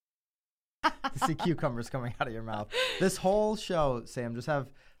to see cucumbers coming out of your mouth. This whole show, Sam, just have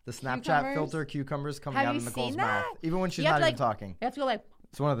the Snapchat Cucumbers? filter cucumbers coming Have out you of Nicole's seen mouth. that? Even when she's You have not to, even talking. You have to go like,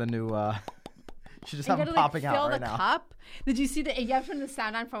 It's one of the new, she just you have them gotta popping like fill out right the now. cup. Did you see you have to turn the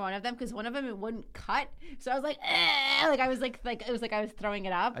sound on for one of them because one of them it wouldn't cut. So I was like, like I was like it was like I was throwing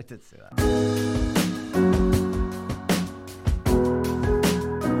it up. I did see that.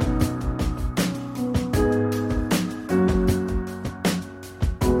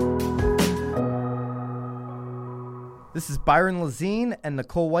 This is Byron Lazine and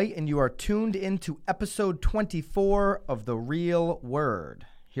Nicole White, and you are tuned into episode 24 of The Real Word.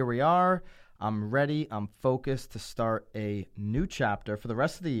 Here we are. I'm ready. I'm focused to start a new chapter for the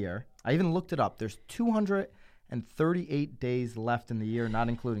rest of the year. I even looked it up. There's 238 days left in the year, not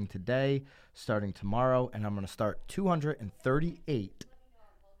including today, starting tomorrow, and I'm going to start 238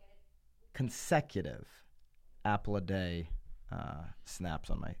 consecutive Apple a Day snaps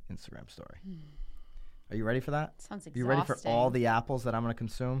on my Instagram story. Are you ready for that? Sounds exhausting. You ready for all the apples that I'm going to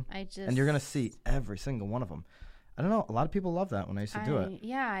consume? And you're going to see every single one of them. I don't know. A lot of people love that when I used to do it.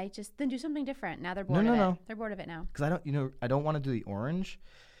 Yeah, then do something different. Now they're bored of it. No. They're bored of it now. Because I don't want to do the orange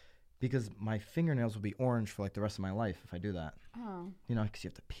because my fingernails will be orange for like the rest of my life if I do that. Oh. Because you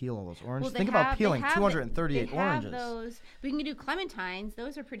have to peel all those oranges. Well, Think about peeling 238 oranges. Those. We can do clementines.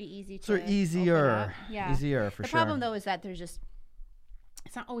 Those are pretty easy to. So they're easier. Yeah. Easier for sure. The problem though is that there's just.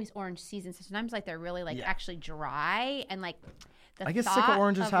 It's not always orange season. So sometimes like they're really like actually dry and like I get sick of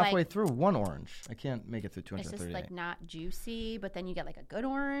oranges halfway through one orange. I can't make it through 238. It's just like not juicy, but then you get like a good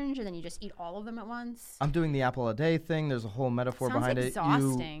orange and then you just eat all of them at once. I'm doing the apple a day thing. There's a whole metaphor behind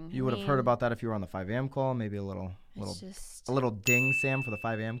exhausting. it. You would have heard about that if you were on the 5 a.m. call. Maybe a little ding, Sam, for the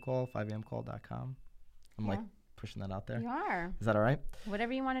 5 a.m. call, 5amcall.com. I'm like pushing that out there. You are. Is that all right?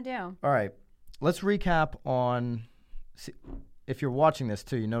 Whatever you want to do. All right. Let's recap on... If you're watching this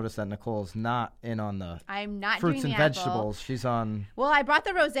too, you notice that Nicole's not in on the I'm not fruits doing and the vegetables. Apple. She's on. Well, I brought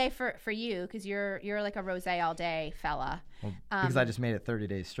the rosé for you because you're like a rosé all day fella. Well, because I just made it 30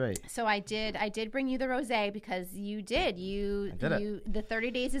 days straight. So I did bring you the rosé because you did. The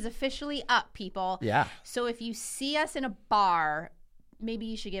 30 days is officially up, people. Yeah. So if you see us in a bar, maybe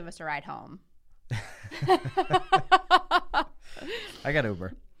you should give us a ride home. I got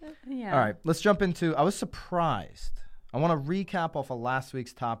Uber. Yeah. All right, let's jump into. I was surprised. I want to recap off of last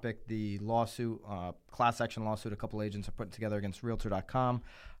week's topic, the lawsuit, class action lawsuit a couple agents are putting together against Realtor.com.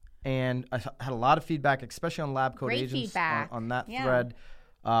 And I had a lot of feedback, especially on lab coat agents on that thread.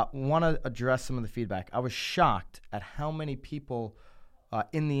 Want to address some of the feedback. I was shocked at how many people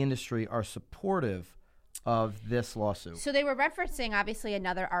in the industry are supportive of this lawsuit. So they were referencing, obviously,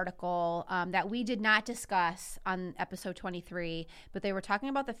 another article that we did not discuss on episode 23, but they were talking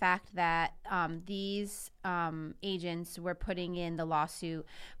about the fact that these agents were putting in the lawsuit.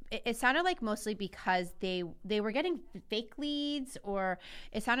 It sounded like mostly because they were getting fake leads, or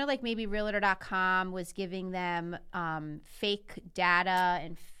it sounded like maybe Realtor.com was giving them fake data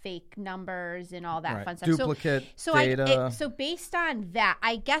and fake numbers and all that fun stuff. Duplicate data. So based on that,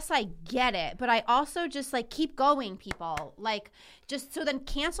 I guess I get it, but I also just like keep going, people. Like just so then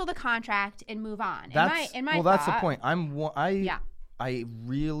cancel the contract and move on. That's the point. I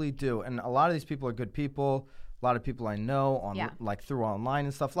really do, and a lot of these people are good people. A lot of people I know like through online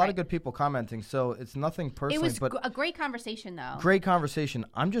and stuff. A lot of good people commenting. So it's nothing personally. It was a great conversation, though. Great conversation.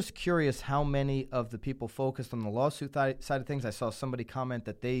 I'm just curious how many of the people focused on the lawsuit side of things. I saw somebody comment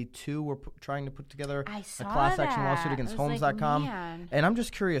that they too were trying to put together a class action lawsuit against Homes.com. And I'm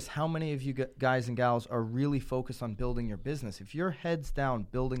just curious how many of you guys and gals are really focused on building your business. If you're heads down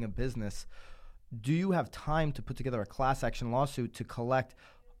building a business, do you have time to put together a class action lawsuit to collect?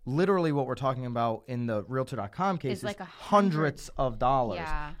 Literally what we're talking about in the Realtor.com case is like hundreds of dollars,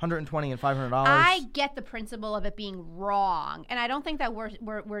 $120 and $500. I get the principle of it being wrong, and I don't think that we're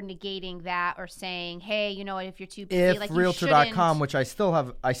negating that or saying, hey, you know what, if you're too busy, if Realtor.com, which I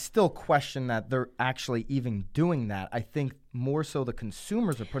still question that they're actually even doing that. I think more so the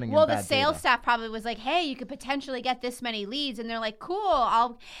consumers are putting in bad data. Well, the sales staff probably was like, hey, you could potentially get this many leads. And they're like,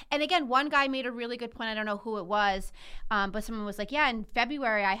 cool. And again, one guy made a really good point. I don't know who it was, but someone was like, yeah, in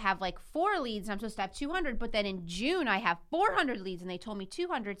February I have like 4 leads and I'm supposed to have 200. But then in June I have 400 leads and they told me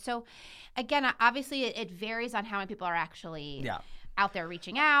 200. So again, obviously it varies on how many people are actually out there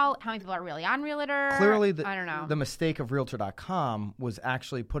reaching out, how many people are really on Realtor. Clearly, I don't know. The mistake of Realtor.com was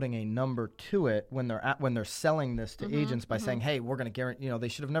actually putting a number to it when they're selling this to agents by saying, "Hey, we're going to guarantee." They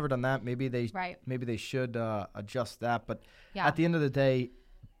should have never done that. Maybe they should adjust that. But at the end of the day,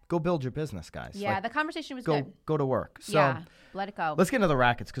 go build your business, guys. Yeah, the conversation was good. Go to work. So let it go. Let's get into the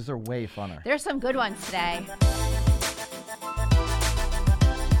rackets because they're way funner. There's some good ones today.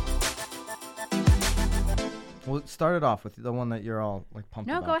 Well, start it off with the one that you're all like pumped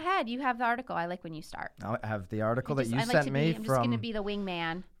about. No, go ahead. You have the article. I like when you start. I have the article that you sent me I'm just going to be the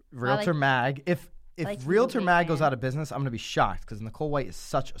wingman. Realtor Mag. If Realtor Mag goes out of business, I'm going to be shocked because Nicole White is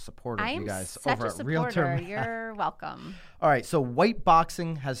such a supporter of you guys over at Realtor Mag. You're welcome. All right, so White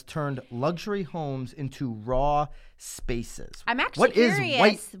Boxing has turned luxury homes into raw spaces. I'm actually curious.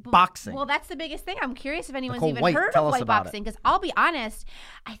 What is White Boxing? Well, that's the biggest thing. I'm curious if anyone's Nicole even White, heard tell of us White about Boxing, because I'll be honest,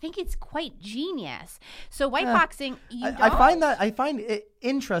 I think it's quite genius. So White Boxing, I find it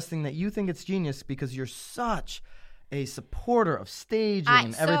interesting that you think it's genius because you're such a supporter of staging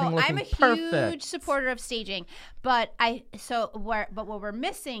and everything looking perfect. I'm a huge supporter of staging, but what we're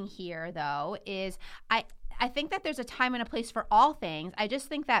missing here though is I think that there's a time and a place for all things. I just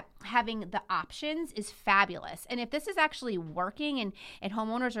think that having the options is fabulous. And if this is actually working and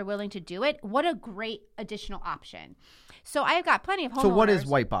homeowners are willing to do it, what a great additional option. So I've got plenty of homeowners. So what is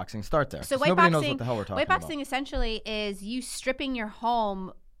White Boxing? Start there. So nobody knows what the hell we're talking about. White Boxing essentially is you stripping your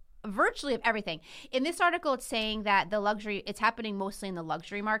home virtually of everything. In this article, it's saying that it's happening mostly in the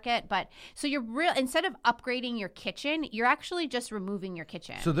luxury market. But so instead of upgrading your kitchen, you're actually just removing your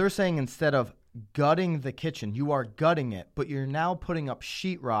kitchen. So they're saying instead of gutting the kitchen, you are gutting it, but you're now putting up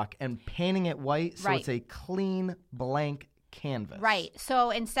sheetrock and painting it white, so it's a clean blank canvas. Right. So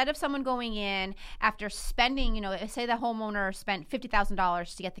instead of someone going in after spending, say the homeowner spent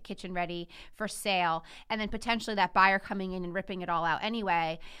 $50,000 to get the kitchen ready for sale, and then potentially that buyer coming in and ripping it all out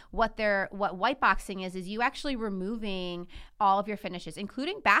anyway, what White Boxing is you actually removing all of your finishes,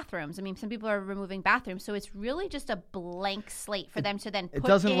 including bathrooms. I mean, some people are removing bathrooms, so it's really just a blank slate for them to then put in. It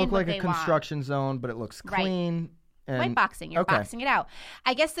doesn't look like a construction zone, but it looks clean. White Boxing. You're boxing it out.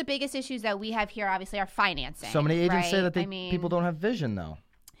 I guess the biggest issues that we have here, obviously, are financing. So many agents say that people don't have vision, though.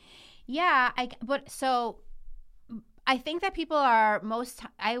 Yeah, so I think that people are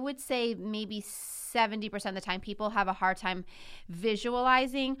I would say maybe 70% of the time, people have a hard time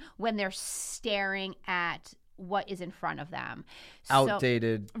visualizing when they're staring at what is in front of them.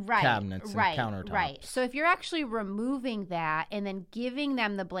 Outdated cabinets and countertops. Right. So if you're actually removing that and then giving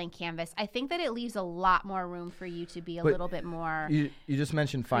them the blank canvas, I think that it leaves a lot more room for you to be a little bit more You just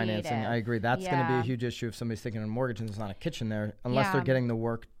mentioned financing. I agree. That's going to be a huge issue if somebody's taking a mortgage and there's not a kitchen there, unless they're getting the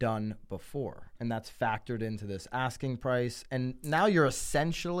work done before. And that's factored into this asking price. And now you're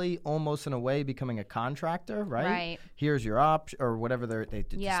essentially almost in a way becoming a contractor, right? Right. Here's your option or whatever they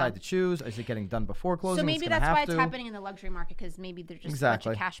decide to choose. Is it getting done before closing? So maybe that's why it's happening in the luxury market, because maybe they're just a bunch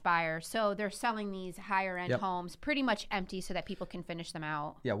of cash buyers. So they're selling these higher end homes pretty much empty so that people can finish them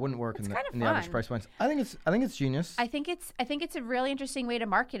out. Yeah, it wouldn't work in the average price points. I think it's genius. I think it's a really interesting way to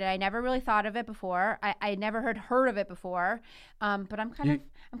market it. I never really thought of it before. I never heard of it before. But I'm kind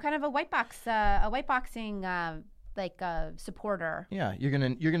of a White Boxing supporter. Yeah, you're gonna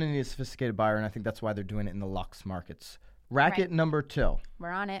need a sophisticated buyer, and I think that's why they're doing it in the Lux markets. Racket number 2.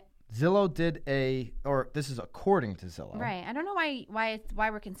 We're on it. Zillow did this is according to Zillow. Right. I don't know why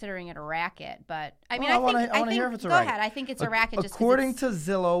we're considering it a racket, but I want to hear if it's a racket. Go ahead. I think it's a racket. According to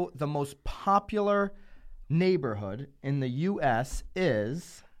Zillow, the most popular neighborhood in the U.S.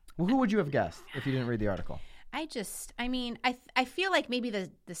 is. Well, who would you have guessed if you didn't read the article? I feel like maybe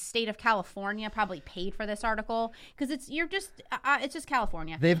the state of California probably paid for this article, because it's just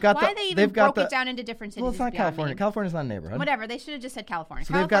California. They broke it down into different cities? Well, it's not California. California's not a neighborhood. Whatever. They should have just said California.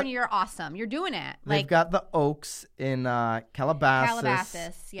 So California, you're awesome. You're doing it. They've got the Oaks in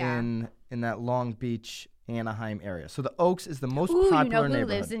Calabasas. Yeah. In that Long Beach, Anaheim area. So the Oaks is the most popular neighborhood. You know who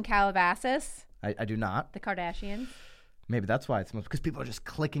lives in Calabasas? I do not. The Kardashians. Maybe that's why it's because people are just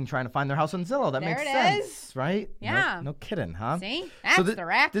clicking trying to find their house on Zillow. That makes sense, right? Yeah. No kidding, huh? See? That's the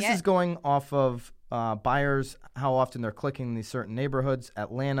racket. This is going off of buyers, how often they're clicking in these certain neighborhoods.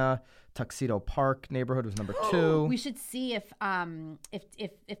 Atlanta, Tuxedo Park neighborhood was number 2. We should see if the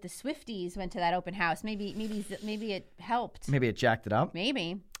Swifties went to that open house. Maybe it helped. Maybe it jacked it up.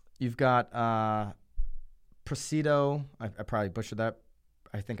 Maybe. You've got Presidio. I probably butchered that.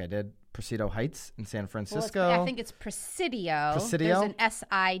 I think I did. Presidio Heights in San Francisco. Well, I think it's Presidio. Presidio? There's an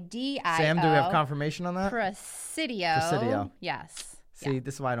S-I-D-I-O. Sam, do we have confirmation on that? Presidio. Yes. See,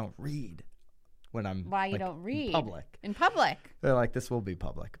 this is why I don't read when I'm you don't read? In public. They're like, this will be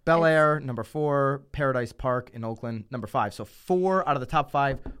public. Bel Air, number 4. Paradise Park in Oakland, number 5. So 4 out of the top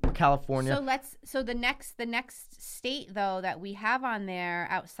 5 were California. So the next state though that we have on there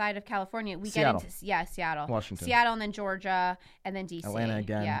outside of California, Seattle. Get into Seattle, Washington, Seattle, and then Georgia, and then DC, Atlanta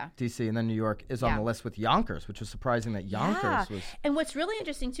again, DC, and then New York is on the list with Yonkers, which was surprising that Yonkers was. And what's really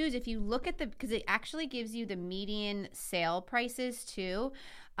interesting too is if you look at because it actually gives you the median sale prices too.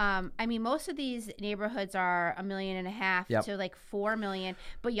 Most of these neighborhoods are $1.5 million to like $4 million,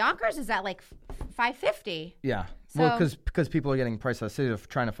 but Yonkers is at like $550. Yeah. So, well, because people are getting priced out of the city, they're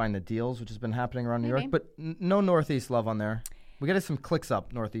trying to find the deals, which has been happening around New York. But no Northeast love on there. We got some clicks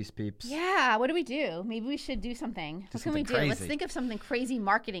up, Northeast peeps. Yeah. What do we do? Maybe we should do something. What can we do? Let's think of something crazy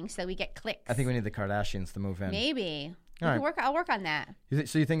marketing so we get clicks. I think we need the Kardashians to move in. Maybe. I'll work on that.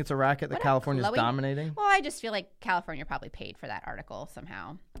 So you think it's a racket that California's dominating? Well, I just feel like California probably paid for that article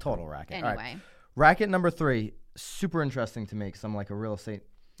somehow. Total racket. Anyway. Right. Racket number 3, super interesting to me because I'm like a real estate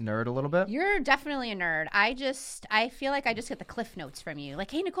nerd a little bit. You're definitely a nerd. I feel like I just get the cliff notes from you.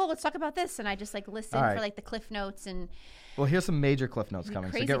 Like, hey, Nicole, let's talk about this. And I just like listen for like the cliff notes and... Well, here's some major cliff notes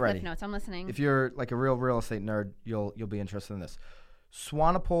coming, so get ready. Cliff notes, I'm listening. If you're like a real estate nerd, you'll be interested in this.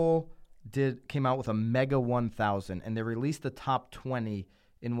 Swanepoel came out with a Mega 1000, and they released the top 20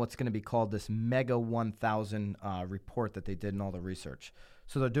 in what's going to be called this Mega 1000 report that they did in all the research.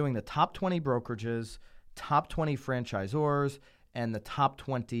 So they're doing the top 20 brokerages, top 20 franchisors, and the top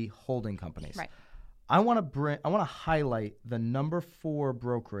 20 holding companies. Right. I want to highlight the number 4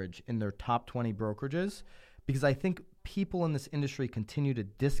 brokerage in their top 20 brokerages because I think people in this industry continue to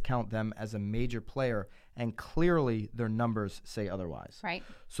discount them as a major player, and clearly their numbers say otherwise. Right.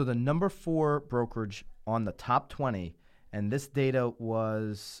 So the number 4 brokerage on the top 20, and this data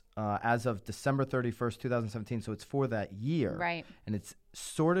was as of December 31st, 2017, so it's for that year. Right. And it's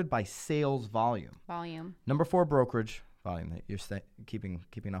sorted by sales volume. Number 4 brokerage volume that you're keeping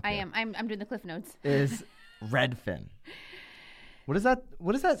up. I am. I'm doing the cliff notes. Is Redfin. What does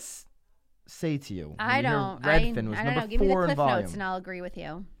that say to you? I don't. Redfin was number 4 in volume. Give me the cliff notes and I'll agree with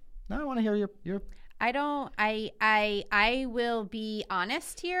you. No, I want to hear your. I don't. I will be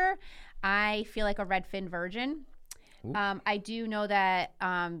honest here. I feel like a Redfin virgin. I do know that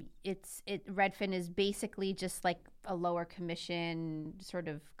Redfin is basically just like a lower commission sort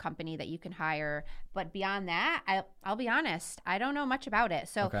of company that you can hire. But beyond that, I'll be honest, I don't know much about it.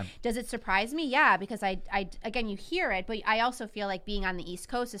 So Does it surprise me? Yeah, because I again, you hear it, but I also feel like being on the East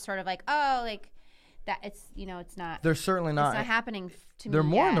Coast is sort of like, oh, like that it's, it's not. They're certainly not. It's not happening to me. They're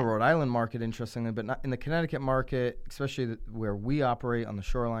more in the Rhode Island market, interestingly, but not in the Connecticut market, especially where we operate on the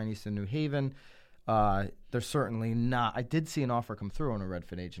shoreline east of New Haven. They're certainly not. I did see an offer come through on a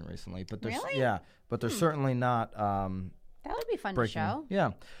Redfin agent recently, but really? Yeah, but they're certainly not. That would be fun to show.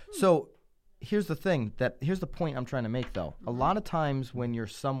 Yeah. So here's the thing. Here's the point I'm trying to make, though. A lot of times when you're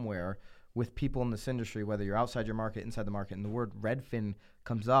somewhere with people in this industry, whether you're outside your market, inside the market, and the word Redfin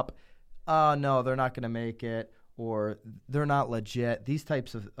comes up, no, they're not going to make it, or they're not legit. These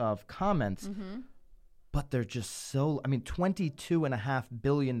types of comments. But they're just so. I mean, $22.5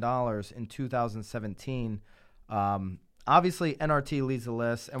 billion in 2017. Obviously, NRT leads the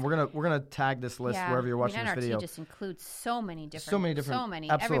list, and we're gonna tag this list wherever you're watching this video. NRT just includes so many. Absolutely.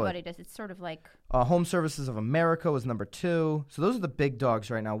 Everybody does. It's sort of like Home Services of America was number 2. So those are the big dogs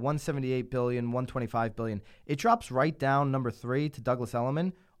right now. $178 billion, $125 billion. It drops right down number 3 to Douglas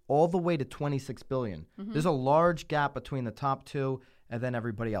Elliman, all the way to $26 billion. There's a large gap between the top 2 and then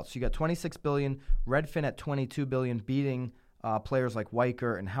everybody else. So you got $26 billion, Redfin at $22 billion, beating players like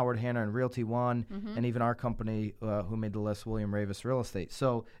Weicker and Howard Hanna and Realty One, and even our company who made the list, William Ravis Real Estate.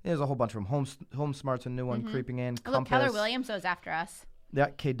 So there's a whole bunch of them. Home Smart's a new one creeping in. Look, Keller Williams was after us. Yeah,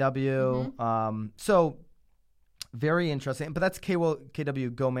 KW. So very interesting. But that's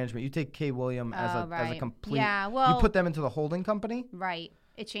KW Go Management. You take K William as a complete. Yeah, well, you put them into the holding company. Right.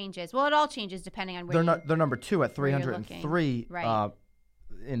 It changes. Well, it all changes depending on where they're number 2 at 303. Right.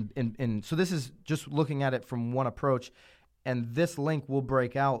 So this is just looking at it from one approach, and this link will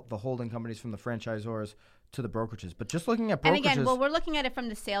break out the holding companies from the franchisors to the brokerages. But just looking at brokerages, and again, we're looking at it from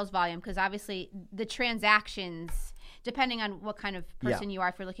the sales volume because obviously the transactions, depending on what kind of person you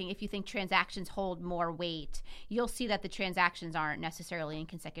are, if you think transactions hold more weight, you'll see that the transactions aren't necessarily in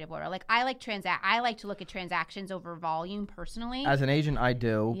consecutive order. Like I like to look at transactions over volume personally. As an agent, I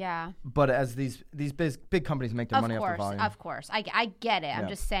do. Yeah. But as these big companies make their money off the volume. Of course. I get it. Yeah. I'm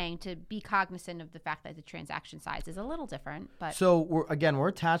just saying to be cognizant of the fact that the transaction size is a little different. But so we're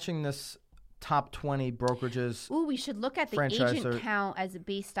attaching this top 20 brokerages. Ooh, we should look at the agent count as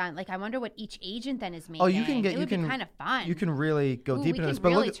based on, like, I wonder what each agent then is making. Oh, you can get, it would be kind of fun. You can really go deep into this. But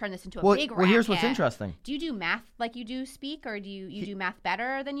really turn this into a big racket. Well, here's what's interesting. Do you do math like you do speak, or do you do math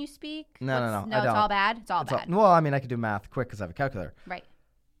better than you speak? No, it's all bad? It's all bad. Well, I mean, I could do math quick because I have a calculator. Right.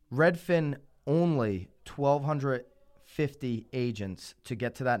 Redfin only 1,250 agents to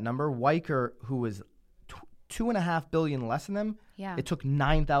get to that number. Weicker, who was $2.5 billion less than them, it took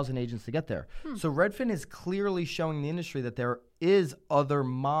 9,000 agents to get there. So Redfin is clearly showing the industry that there is other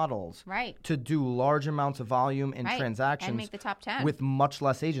models to do large amounts of volume and transactions and make the top 10 with much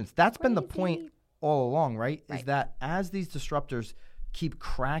less agents. That's been the point all along, right? Is that as these disruptors keep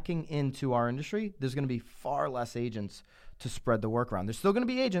cracking into our industry, there's going to be far less agents to spread the work around. There's still going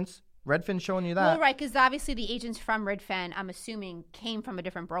to be agents. Redfin's showing you that. Well, right, because obviously the agents from Redfin, I'm assuming, came from a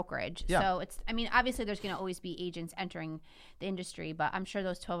different brokerage. Yeah. So obviously there's going to always be agents entering the industry, but I'm sure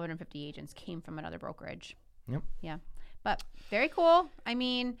those 1,250 agents came from another brokerage. Yep. Yeah. But very cool.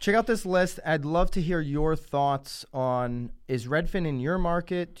 Check out this list. I'd love to hear your thoughts on, is Redfin in your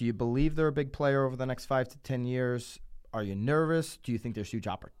market? Do you believe they're a big player over the next 5 to 10 years? Are you nervous? Do you think there's huge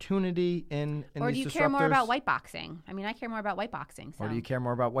opportunity in these disruptors? Or do you care more about white boxing? I care more about white boxing. So. Or do you care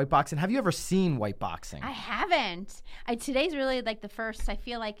more about white boxing? Have you ever seen white boxing? I haven't. Today's really like the first. I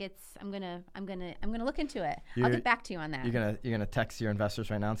feel like I'm gonna look into it. I'll get back to you on that. You're gonna text your investors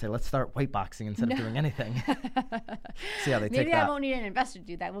right now and say, let's start white boxing instead of doing anything. See how they take that. Maybe I won't need an investor to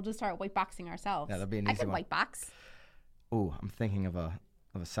do that. We'll just start white boxing ourselves. Yeah, that'd be an easy one. I can white box. Ooh, I'm thinking of a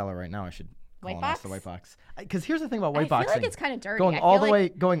seller right now. I should. White box? The white box. Because here's the thing about white boxing. I feel like it's kind of dirty. Going all the way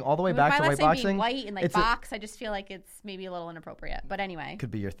back to white boxing. Being white and box, I just feel like it's maybe a little inappropriate. But anyway.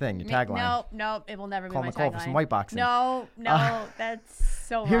 Could be your thing, your tagline. No, it will never be my tagline. Call McCall for some white boxing. No, that's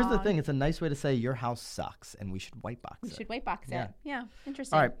so Here's wrong. the thing. It's a nice way to say your house sucks and we should white box it. We should white box it. Yeah,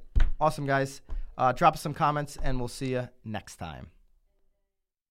 interesting. All right. Awesome, guys. Drop us some comments and we'll see you next time.